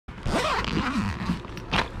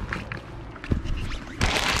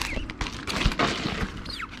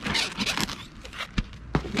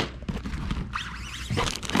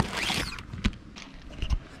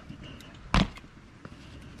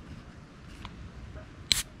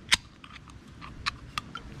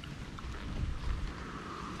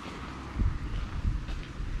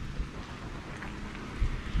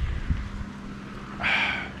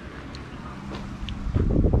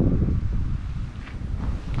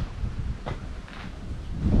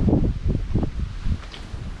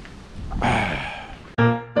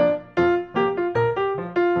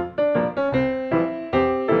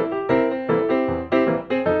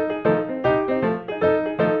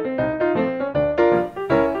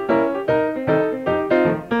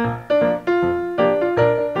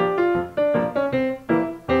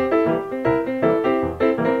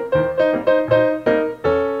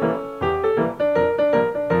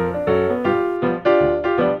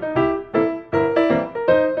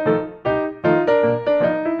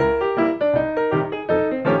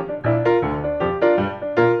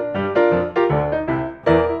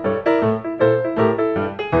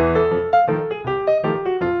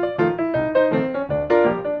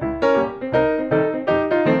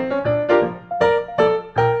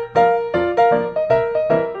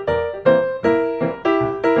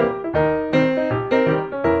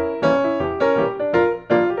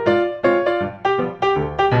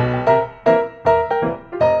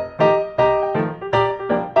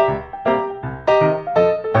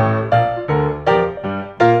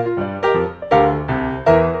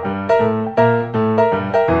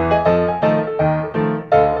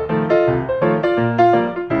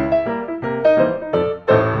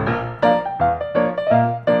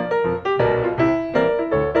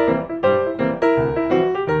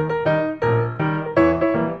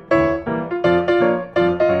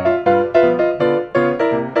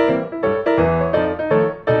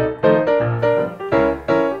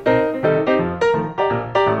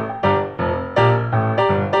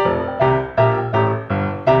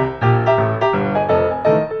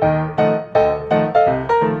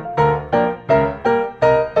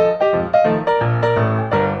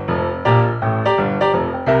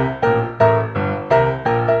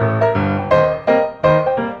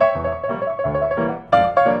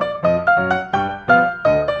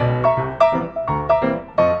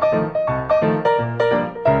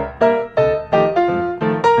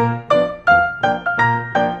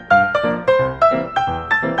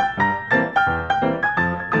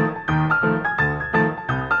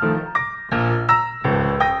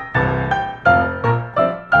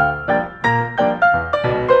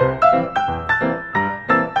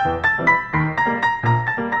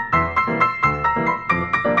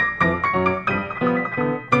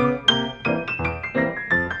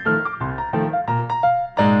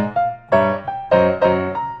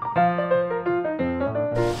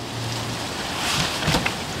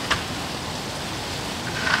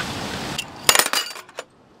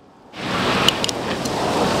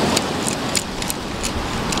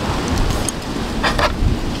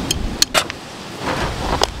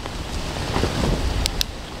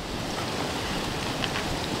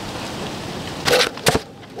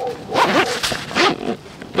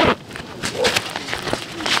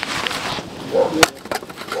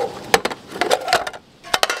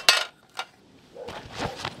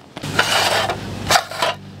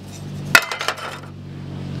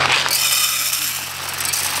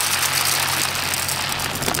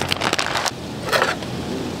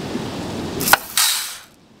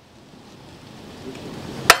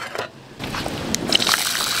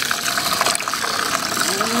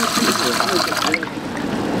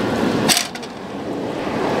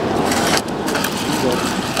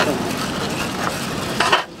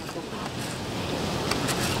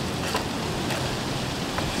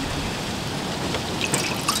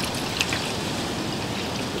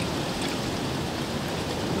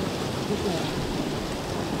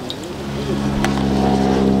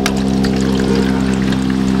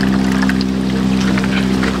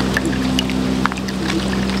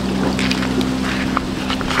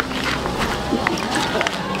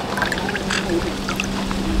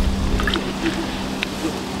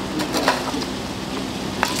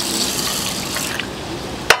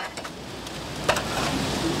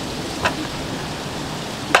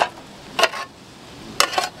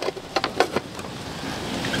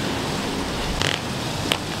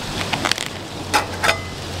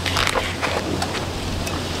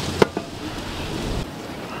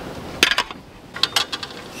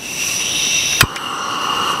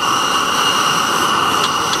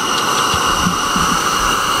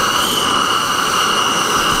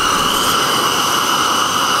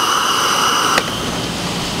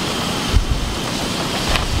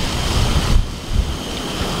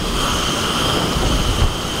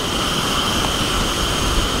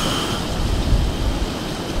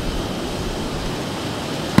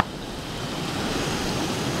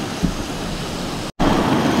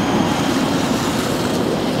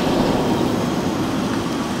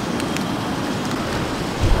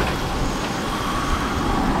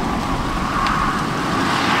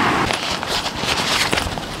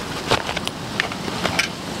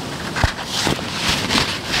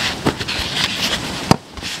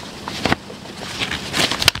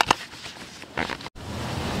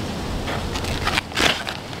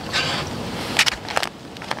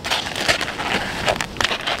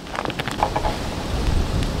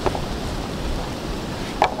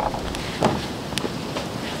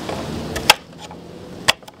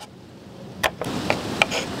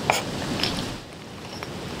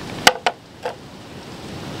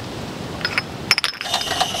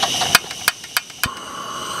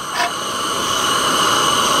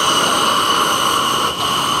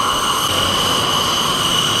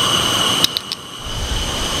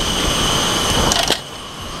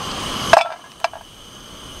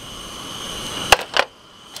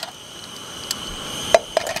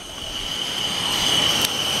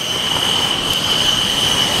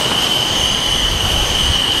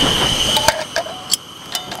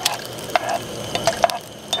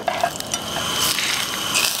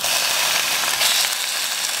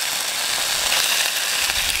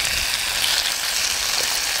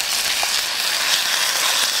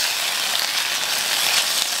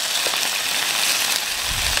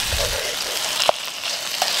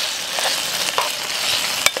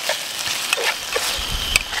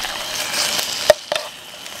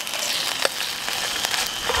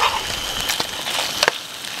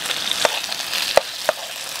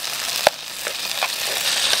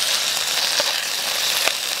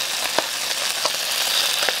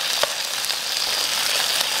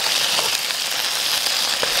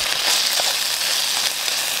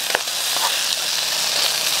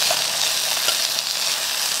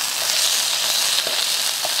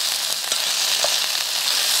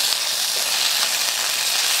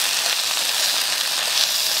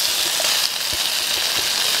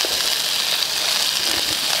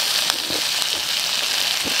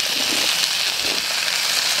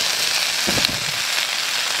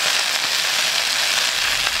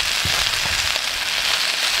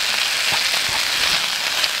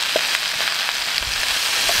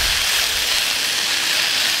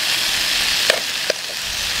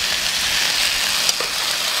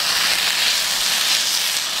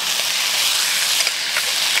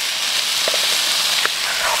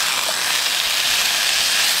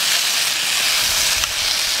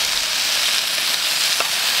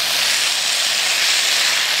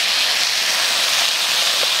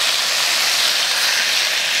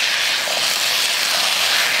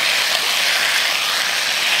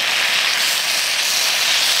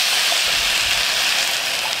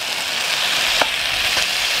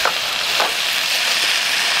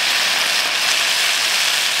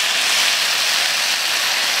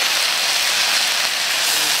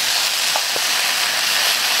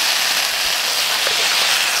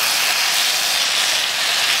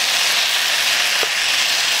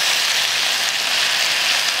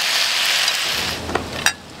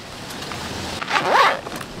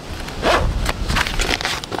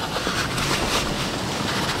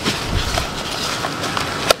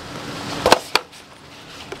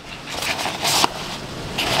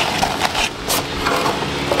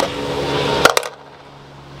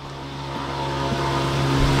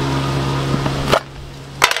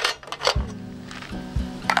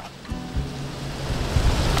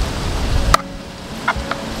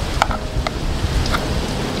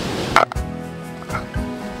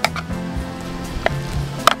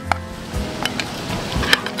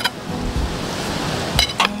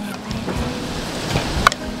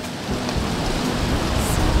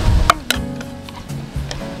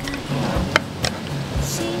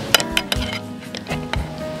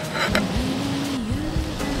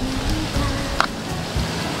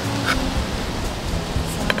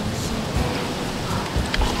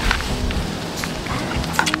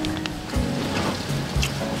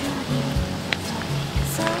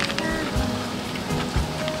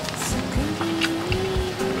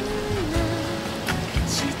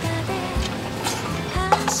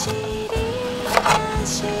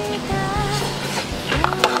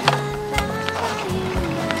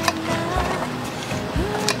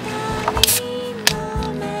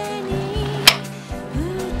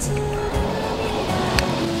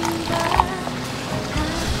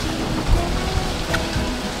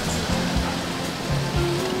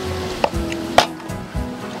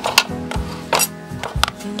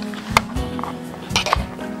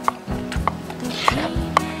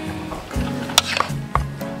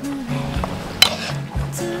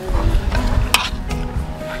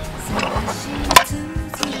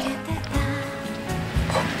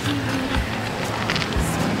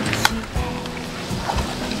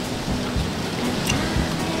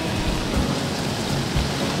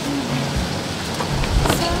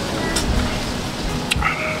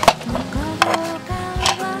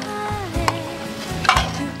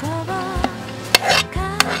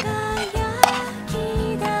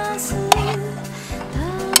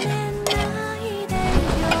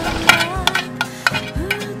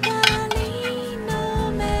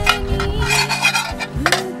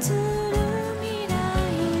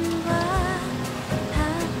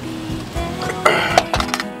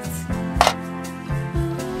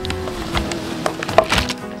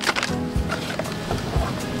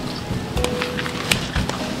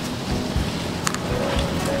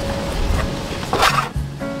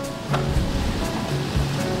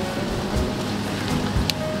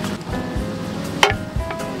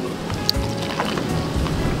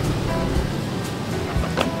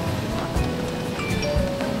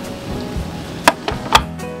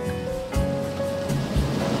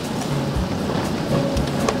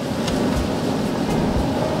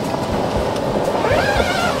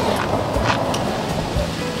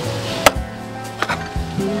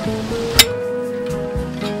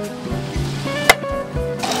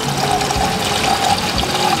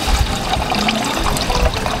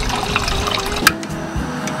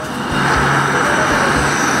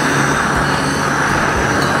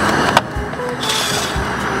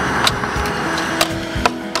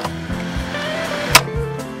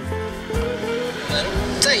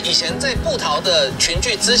个群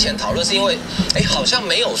聚之前讨论，是因为好像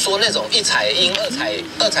没有说那种1采阴、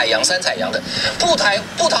2采阳、3采阳的，布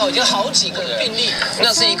桃已经好几个病例，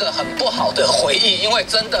那是一个很不好的回忆，因为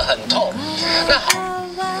真的很痛。那好，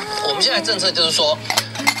我们现在政策就是说，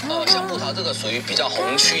像布桃这个属于比较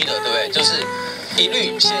红区的，对不对？就是一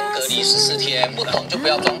律先隔离14天，不懂就不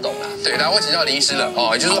要装懂了。对，来，我请教林医师了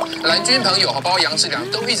哦，也就是说，蓝军朋友包括杨志良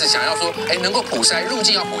都一直想要说，能够普筛，入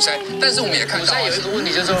境要普筛，但是我们也看到，普筛有一个问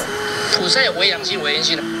题就是说，普筛有伪阳性、伪阴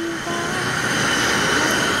性的。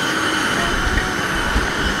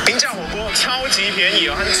平价火锅超级便宜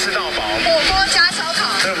哦，它是吃到饱。火锅加烧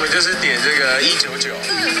烤。所以我们就是点这个199。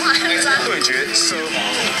对决奢华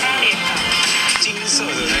火锅，金色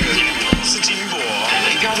的那个是金箔，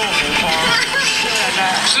一定要这么浮夸。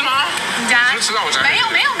是吗？你家？吃到我家？没有，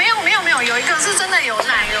有一个是真的有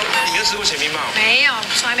奶油。你没有吃过咸冰棒？没有，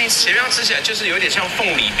从来没吃。咸冰棒吃起来就是有点像凤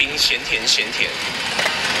梨冰，咸甜。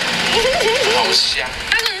好香。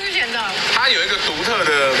它真的是咸的。它有一个独特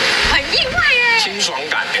的，很意外耶，清爽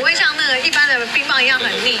感，不会像那个一般的冰棒一样很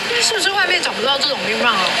腻。是不是外面找不到这种冰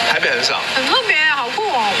棒哦？台北很少，很特别，好酷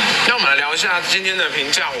哦。那我们来聊一下今天的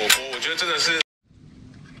平价火锅，我觉得真的是。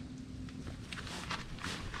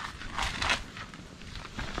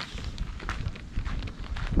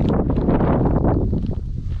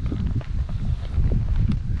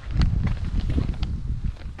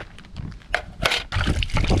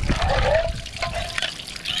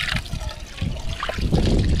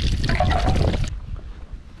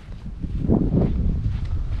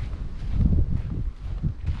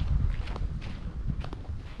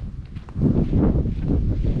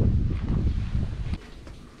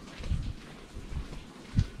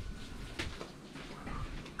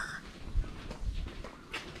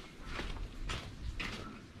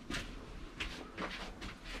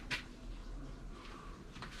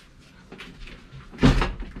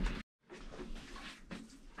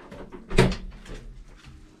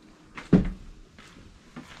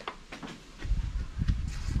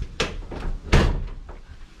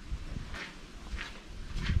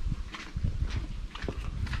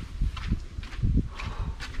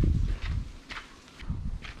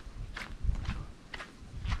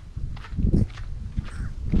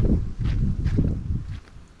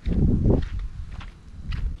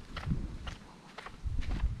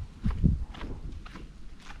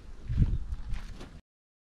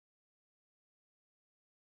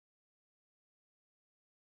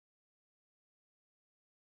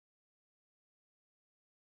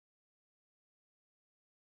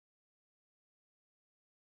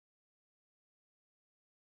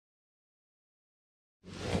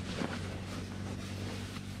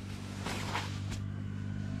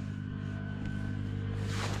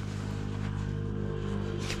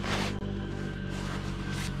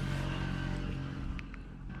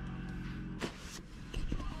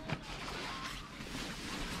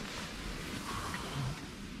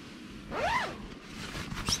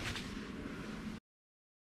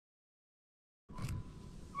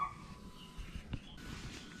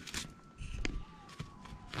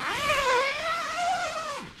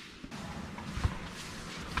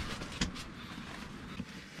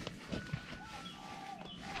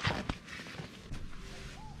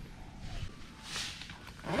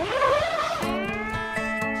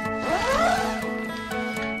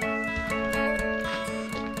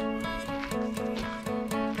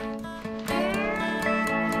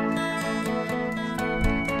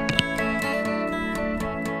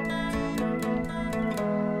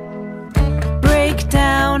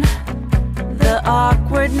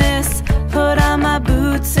awkwardness. Put on my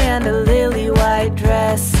boots and a lily white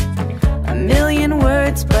dress. A million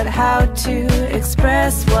words, but how to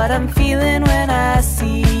express what I'm feeling when I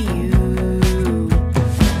see you.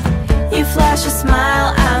 You flash a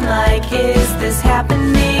smile, I'm like, is this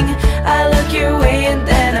happening? I look your way and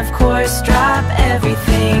then of course drop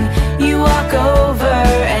everything. You walk over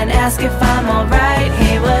and ask if I'm alright.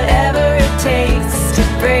 Hey, whatever it takes to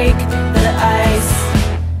break the ice.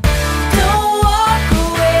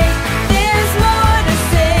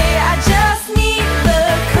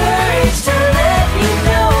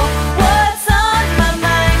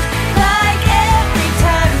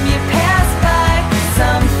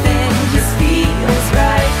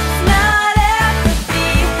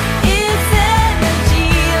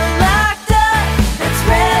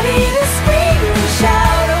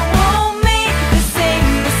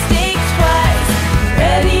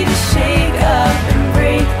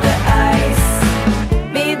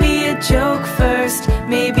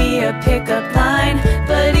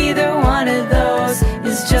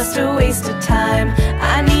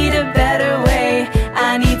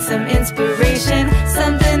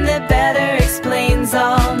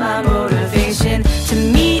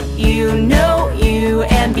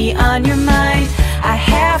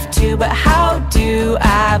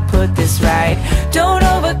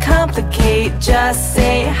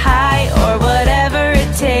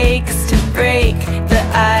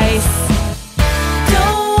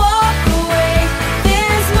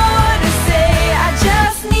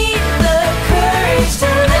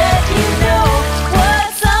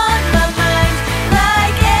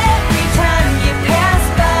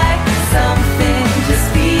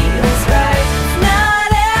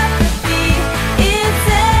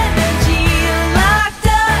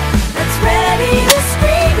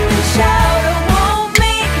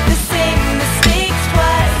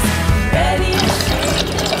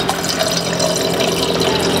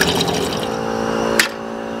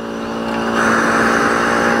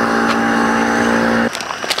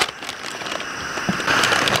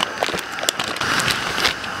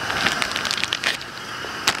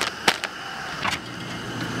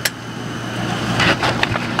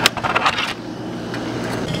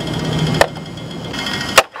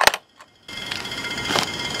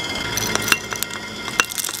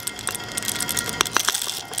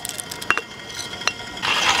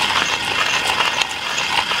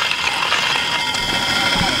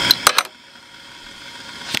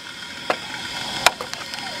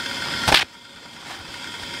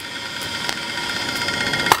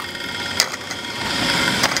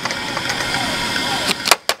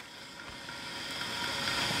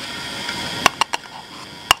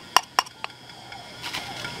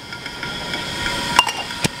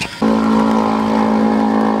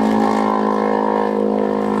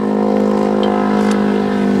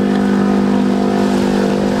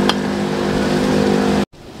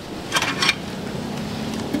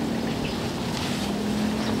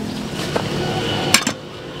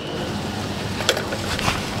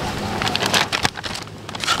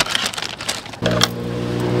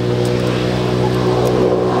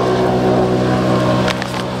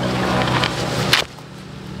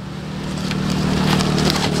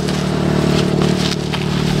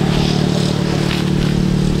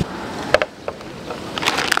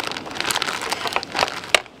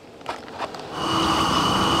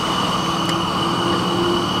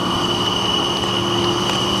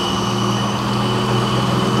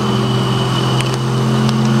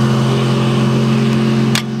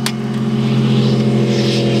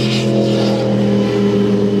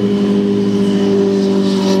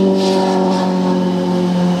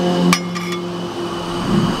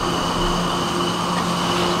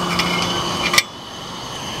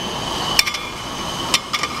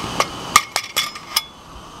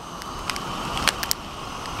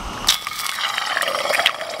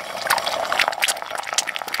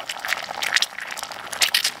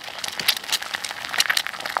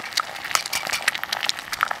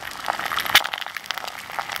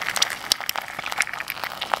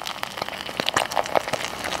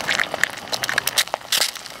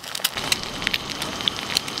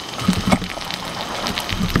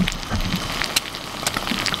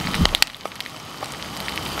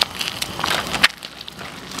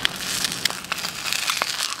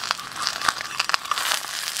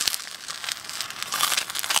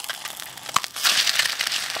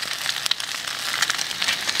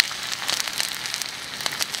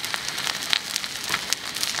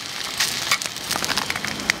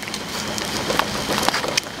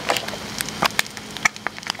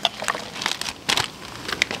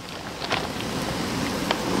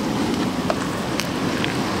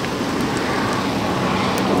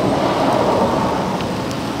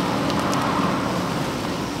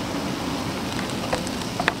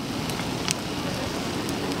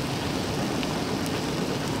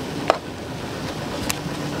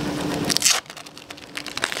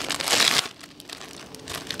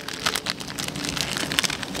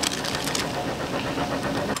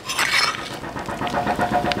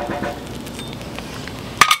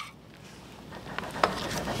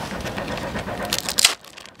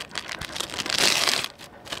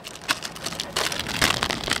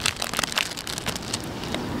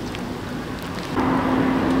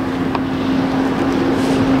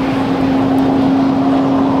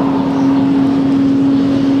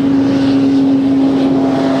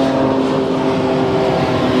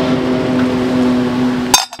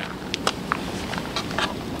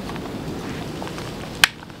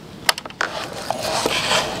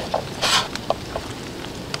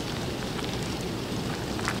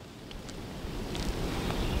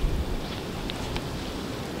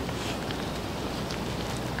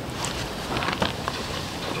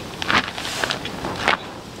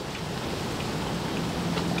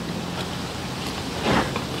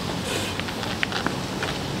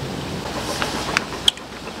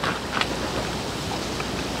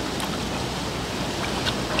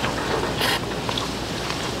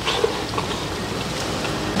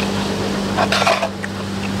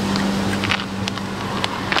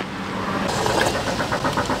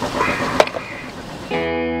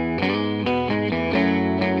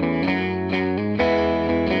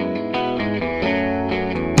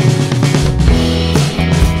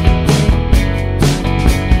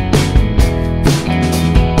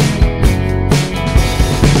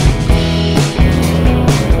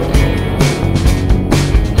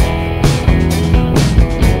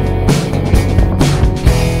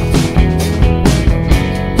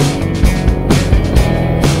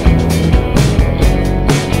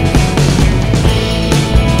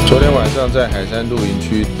 昨天晚上在海山露营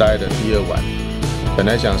区待了第2晚，本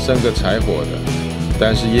来想生个柴火的，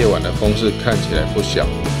但是夜晚的风势看起来不小，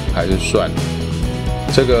还是算了。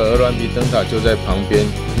这个鹅銮鼻灯塔就在旁边，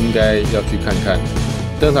应该要去看看。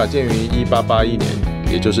灯塔建于1881年，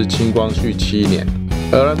也就是清光绪7年。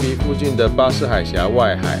鹅銮鼻附近的巴士海峡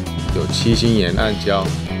外海有7星岩暗礁，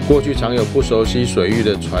过去常有不熟悉水域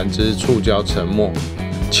的船只触礁沉没。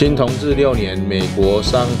清同治6年，美国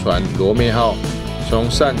商船罗妹号从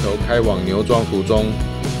汕头开往牛庄途中，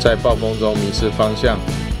在暴风中迷失方向，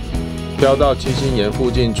飘到7星岩附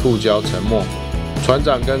近触礁沉没。船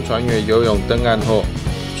长跟船员游泳登岸后，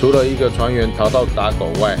除了一个船员逃到打狗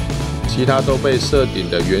外，其他都被设顶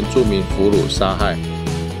的原住民俘虏杀害，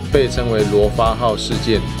被称为罗发号事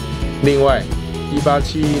件。另外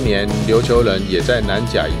，1871年琉球人也在南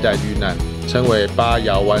甲一带遇难，称为八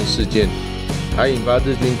窑湾事件，还引发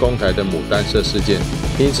日军攻台的牡丹社事件。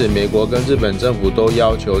因此，美国跟日本政府都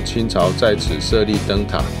要求清朝在此设立灯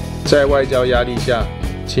塔。在外交压力下，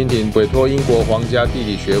清廷委托英国皇家地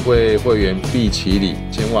理学会会员毕其礼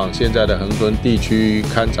前往现在的恒春地区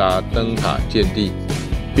勘察灯塔建地，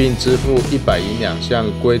并支付100银两向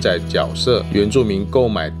龟仔角社原住民购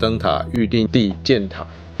买灯塔预定地建塔。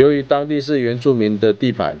由于当地是原住民的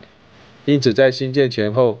地盘，因此在兴建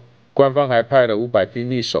前后，官方还派了500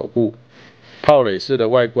兵力守护。炮垒式的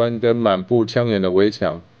外观跟满布枪眼的围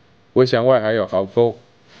墙，围墙外还有壕沟，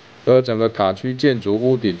而整个塔区建筑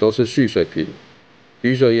屋顶都是蓄水瓶，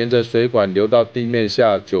雨水沿着水管流到地面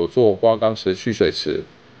下9座花岗石蓄水池，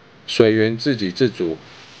水源自给自足。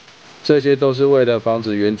这些都是为了防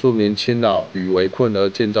止原住民侵扰与围困而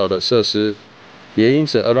建造的设施，也因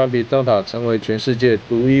此鹅銮鼻灯塔成为全世界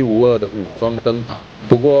独一无二的武装灯塔。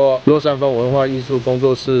不过，落山风文化艺术工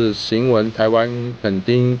作室行文台湾墾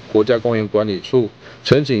丁国家公园管理处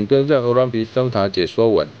呈请更正鹅銮鼻灯塔解说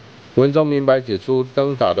文，文中明白指出，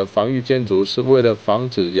灯塔的防御建筑是为了防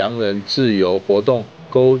止洋人自由活动，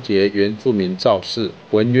勾结原住民造势。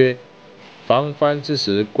文曰：防藩之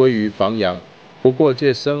时归于防洋，不过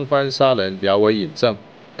借生番杀人聊为引证。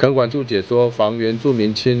垦管处解说防原住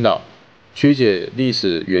民侵扰，曲解历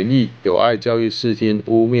史原意，有碍教育视听，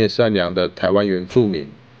污蔑善良的台湾原住民。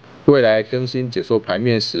未来更新解说牌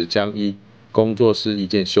面时将依工作室意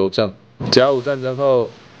见修正。甲午战争后，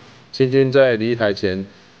清军在离台前，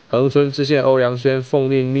恒春知县欧阳轩奉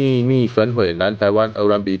令秘密焚毁南台湾鹅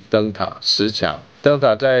銮鼻灯塔10墙。灯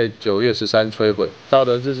塔在9月13日摧毁。到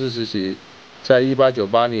了日治时期，在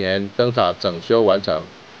1898年，灯塔整修完成，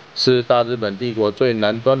是大日本帝国最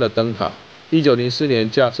南端的灯塔。1904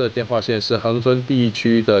年架设电话线，是恒春地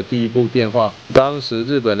区的第一部电话。当时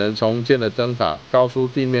日本人重建的灯塔高出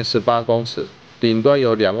地面18公尺，顶端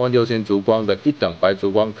有26000烛光的一等白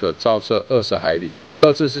烛光，可照射20海里。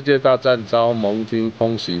2次世界大战遭盟军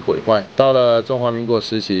空袭毁坏。到了中华民国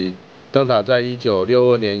时期，灯塔在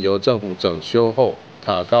1962年由政府整修后，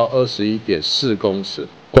塔高21.4公尺，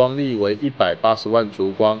光力为180万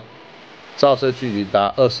烛光，照射距离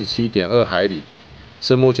达27.2海里。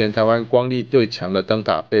是目前台湾光力最强的灯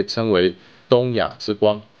塔，被称为东亚之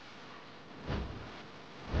光。